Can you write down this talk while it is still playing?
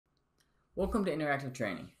Welcome to Interactive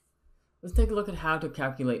Training. Let's take a look at how to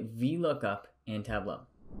calculate VLOOKUP in Tableau.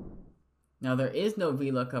 Now there is no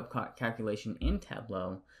VLOOKUP calculation in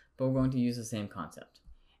Tableau, but we're going to use the same concept.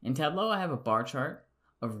 In Tableau I have a bar chart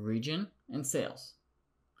of region and sales.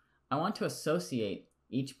 I want to associate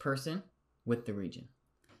each person with the region.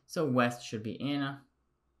 So West should be Anna,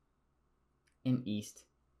 and East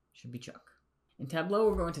should be Chuck. In Tableau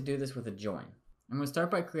we're going to do this with a join. I'm going to start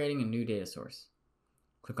by creating a new data source.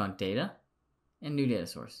 Click on Data and New Data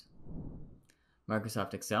Source.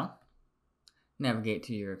 Microsoft Excel. Navigate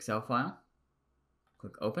to your Excel file.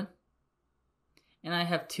 Click Open. And I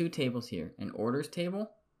have two tables here, an orders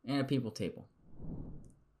table and a people table.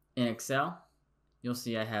 In Excel, you'll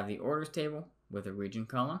see I have the orders table with a region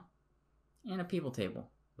column and a people table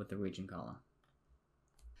with the region column.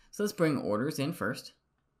 So let's bring orders in first.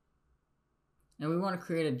 And we want to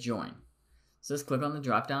create a join. So let's click on the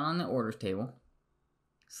drop down on the orders table,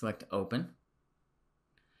 select Open,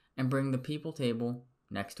 and bring the people table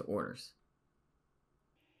next to orders.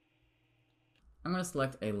 I'm going to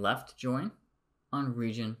select a left join on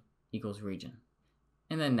region equals region,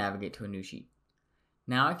 and then navigate to a new sheet.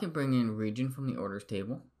 Now I can bring in region from the orders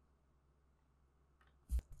table,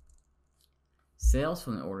 sales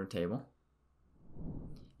from the order table,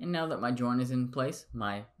 and now that my join is in place,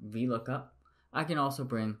 my VLOOKUP, I can also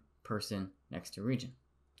bring person next to region.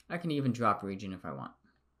 I can even drop region if I want.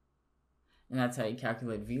 And that's how you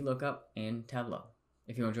calculate VLOOKUP in Tableau.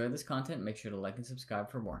 If you enjoyed this content, make sure to like and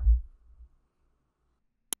subscribe for more.